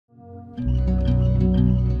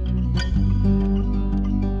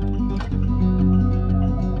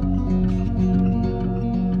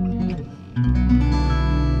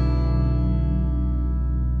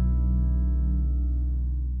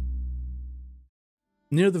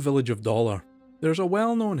Near the village of Dollar, there is a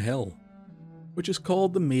well-known hill, which is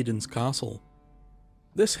called the Maiden's Castle.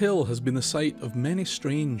 This hill has been the site of many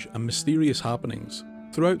strange and mysterious happenings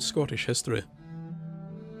throughout Scottish history.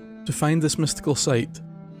 To find this mystical site,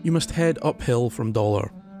 you must head uphill from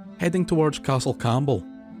Dollar, heading towards Castle Campbell.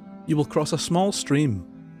 You will cross a small stream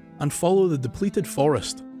and follow the depleted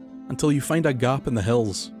forest until you find a gap in the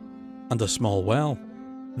hills and a small well.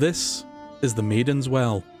 This is the Maiden's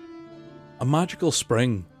Well, a magical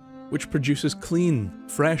spring which produces clean,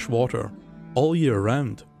 fresh water all year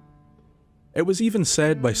round. It was even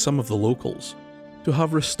said by some of the locals to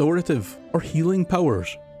have restorative or healing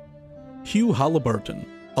powers. Hugh Haliburton,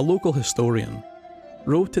 a local historian,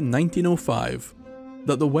 wrote in 1905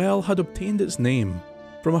 that the well had obtained its name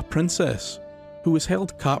from a princess who was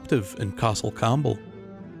held captive in Castle Campbell.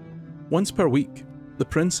 Once per week, the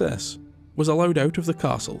princess was allowed out of the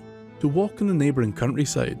castle to walk in the neighbouring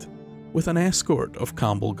countryside with an escort of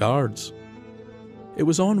Campbell guards. It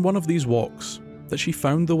was on one of these walks that she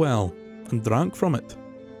found the well and drank from it.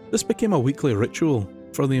 This became a weekly ritual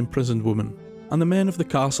for the imprisoned woman, and the men of the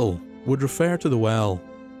castle would refer to the well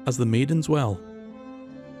as the Maiden's Well.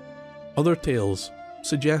 Other tales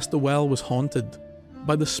suggest the well was haunted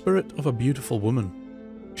by the spirit of a beautiful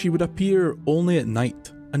woman. She would appear only at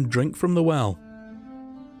night and drink from the well.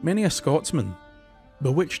 Many a Scotsman,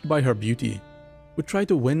 bewitched by her beauty, would try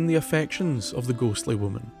to win the affections of the ghostly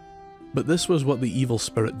woman, but this was what the evil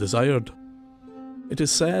spirit desired. It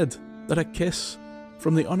is said that a kiss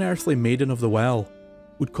from the unearthly maiden of the well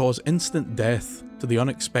would cause instant death to the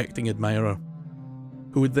unexpecting admirer,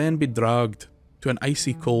 who would then be dragged to an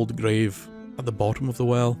icy cold grave at the bottom of the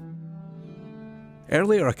well.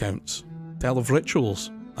 Earlier accounts tell of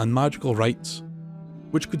rituals and magical rites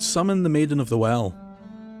which could summon the Maiden of the Well,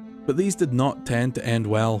 but these did not tend to end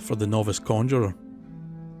well for the novice conjurer.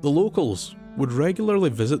 The locals would regularly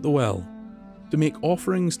visit the well to make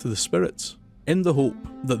offerings to the spirits in the hope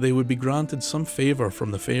that they would be granted some favour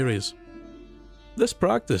from the Faeries. This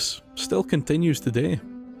practice still continues today.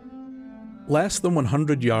 Less than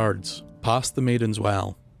 100 yards past the Maiden's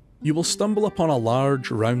Well, you will stumble upon a large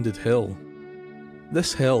rounded hill.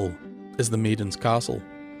 This hill is the Maiden's Castle.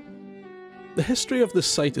 The history of this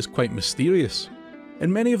site is quite mysterious.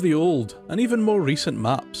 In many of the old and even more recent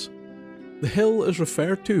maps, the hill is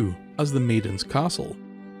referred to as the Maiden's Castle,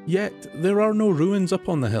 yet there are no ruins up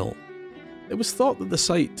on the hill. It was thought that the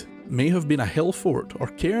site may have been a hill fort or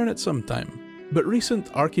cairn at some time, but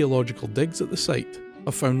recent archaeological digs at the site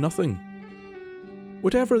have found nothing.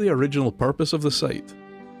 Whatever the original purpose of the site,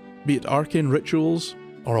 be it arcane rituals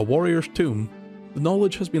or a warrior's tomb, the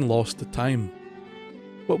knowledge has been lost to time.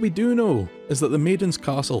 What we do know is that the Maiden's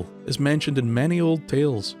Castle is mentioned in many old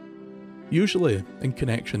tales, usually in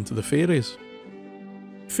connection to the Faeries.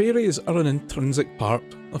 Faeries are an intrinsic part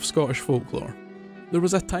of Scottish folklore. There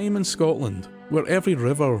was a time in Scotland where every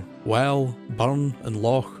river, well, burn and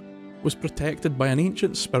loch was protected by an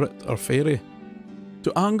ancient spirit or fairy.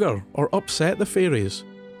 To anger or upset the Faeries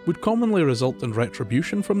would commonly result in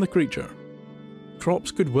retribution from the creature.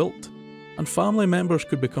 Crops could wilt, and family members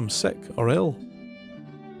could become sick or ill.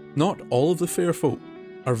 Not all of the fair folk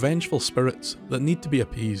are vengeful spirits that need to be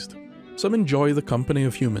appeased. Some enjoy the company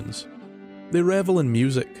of humans. They revel in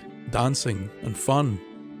music, dancing, and fun,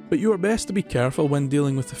 but you are best to be careful when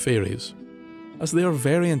dealing with the Faeries, as they are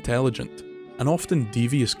very intelligent and often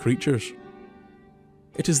devious creatures.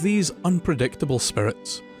 It is these unpredictable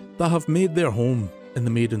spirits that have made their home in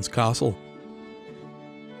the Maiden's Castle.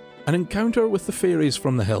 An encounter with the Faeries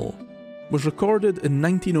from the hill was recorded in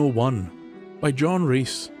 1901 by John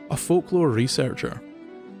Rhys, a folklore researcher.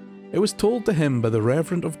 It was told to him by the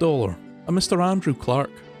Reverend of Dollar, a Mr. Andrew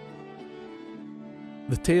Clark.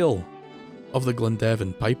 The tale of the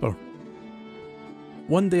Glendevin Piper.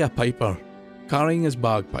 One day a piper, carrying his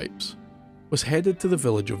bagpipes, was headed to the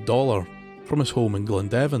village of Dollar from his home in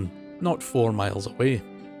Glendevin, not 4 miles away.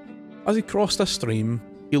 As he crossed a stream,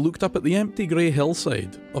 he looked up at the empty grey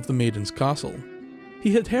hillside of the Maiden's Castle.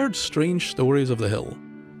 He had heard strange stories of the hill,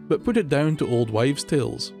 but put it down to old wives'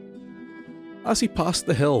 tales. As he passed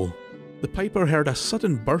the hill, the piper heard a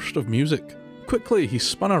sudden burst of music. Quickly he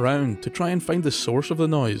spun around to try and find the source of the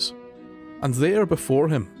noise, and there before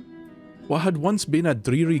him, what had once been a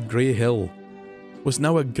dreary grey hill, was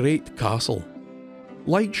now a great castle.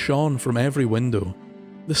 Light shone from every window,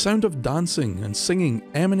 the sound of dancing and singing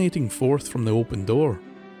emanating forth from the open door.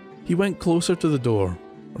 He went closer to the door,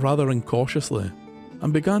 rather incautiously,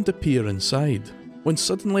 and began to peer inside, when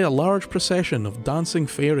suddenly a large procession of dancing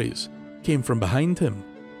fairies came from behind him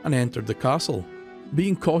and entered the castle.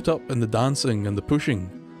 Being caught up in the dancing and the pushing,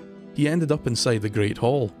 he ended up inside the great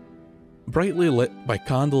hall. brightly lit by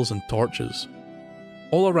candles and torches.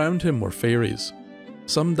 All around him were fairies,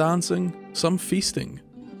 some dancing, some feasting,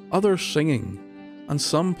 others singing, and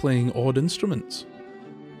some playing odd instruments.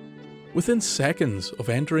 Within seconds of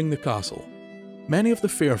entering the castle, many of the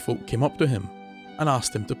fair folk came up to him and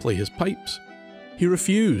asked him to play his pipes. He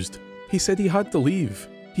refused. He said he had to leave.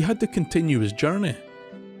 He had to continue his journey.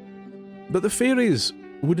 But the fairies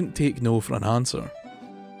wouldn't take no for an answer.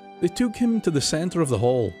 They took him to the centre of the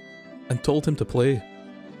hall and told him to play.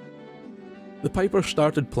 The piper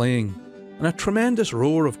started playing, and a tremendous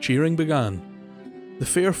roar of cheering began. The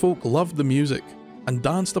fair folk loved the music and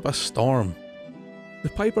danced up a storm. The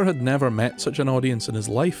piper had never met such an audience in his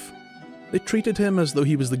life. They treated him as though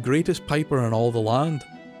he was the greatest piper in all the land.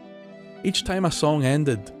 Each time a song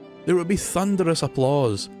ended, there would be thunderous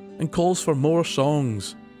applause and calls for more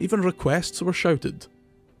songs. Even requests were shouted.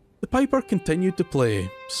 The piper continued to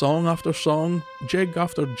play, song after song, jig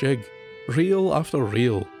after jig, reel after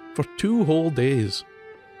reel, for 2 whole days.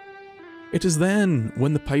 It is then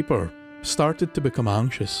when the piper started to become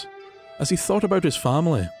anxious, as he thought about his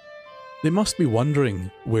family. They must be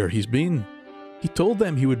wondering where he's been. He told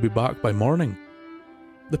them he would be back by morning.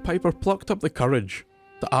 The piper plucked up the courage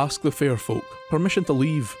to ask the fair folk permission to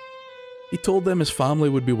leave. He told them his family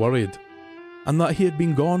would be worried, and that he had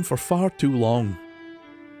been gone for far too long.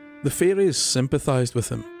 The fairies sympathised with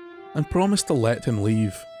him and promised to let him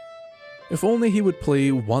leave, if only he would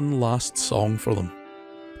play one last song for them.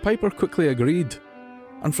 The piper quickly agreed,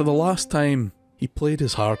 and for the last time he played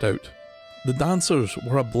his heart out. The dancers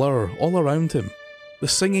were a blur all around him, the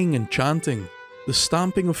singing and chanting, the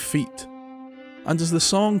stamping of feet, and as the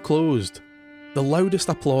song closed, the loudest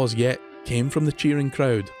applause yet came from the cheering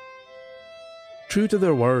crowd. True to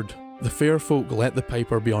their word, the fair folk let the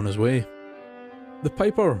piper be on his way. The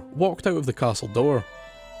piper walked out of the castle door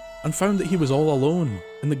and found that he was all alone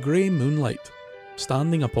in the grey moonlight,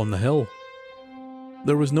 standing upon the hill.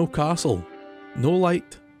 There was no castle, no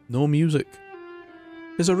light, no music.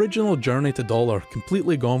 His original journey to Dollar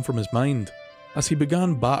completely gone from his mind as he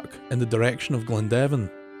began back in the direction of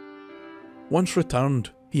Glendevin. Once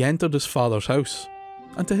returned, he entered his father's house,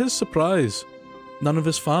 and to his surprise, none of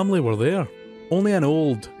his family were there, only an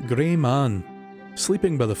old, grey man,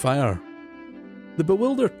 sleeping by the fire. The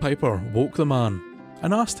bewildered piper woke the man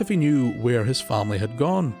and asked if he knew where his family had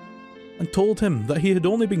gone, and told him that he had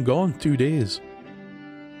only been gone 2 days.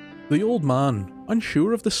 The old man,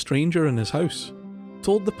 unsure of the stranger in his house,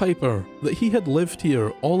 told the piper that he had lived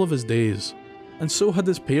here all of his days, and so had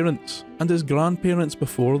his parents and his grandparents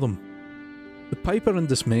before them. The piper, in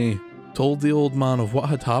dismay, told the old man of what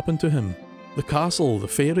had happened to him, the castle, the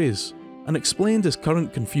fairies, and explained his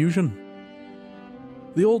current confusion.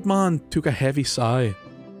 The old man took a heavy sigh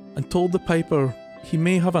and told the piper he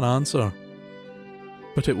may have an answer,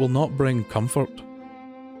 but it will not bring comfort.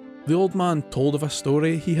 The old man told of a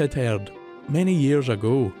story he had heard many years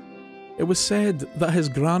ago. It was said that his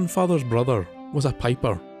grandfather's brother was a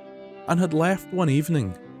piper and had left one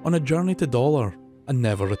evening on a journey to Dollar and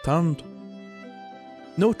never returned.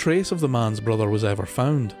 No trace of the man's brother was ever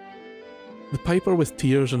found. The piper, with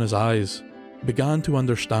tears in his eyes, began to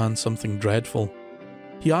understand something dreadful.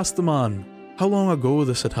 He asked the man how long ago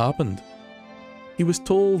this had happened. He was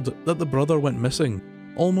told that the brother went missing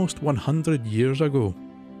almost 100 years ago.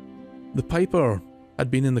 The piper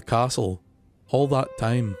had been in the castle all that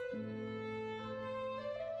time.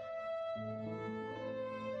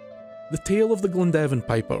 The tale of the Glendevin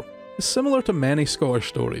piper is similar to many Scottish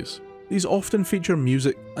stories. These often feature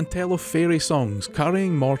music and tell of fairy songs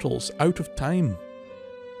carrying mortals out of time.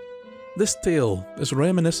 This tale is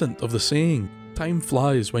reminiscent of the saying, "Time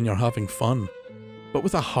flies when you're having fun," but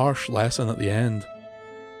with a harsh lesson at the end.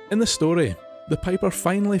 In the story, the piper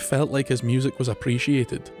finally felt like his music was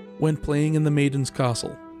appreciated when playing in the Maiden's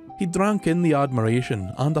castle. He drank in the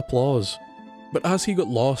admiration and applause, but as he got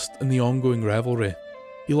lost in the ongoing revelry,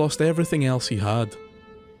 he lost everything else he had.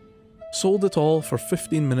 Sold it all for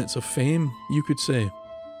 15 minutes of fame, you could say.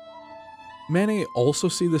 Many also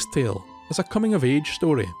see this tale as a coming-of-age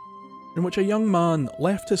story, in which a young man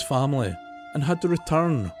left his family and had to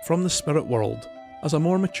return from the spirit world as a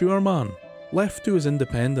more mature man, left to his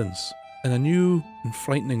independence in a new and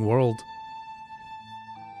frightening world.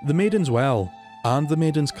 The Maiden's Well and the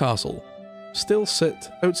Maiden's Castle still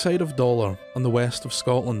sit outside of Dollar on the west of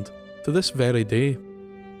Scotland to this very day.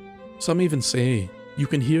 Some even say you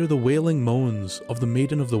can hear the wailing moans of the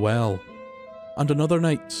Maiden of the Well, and on other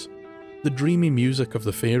nights, the dreamy music of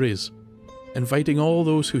the Faeries, inviting all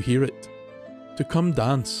those who hear it to come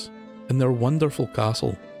dance in their wonderful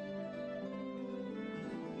castle.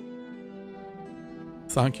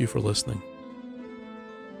 Thank you for listening.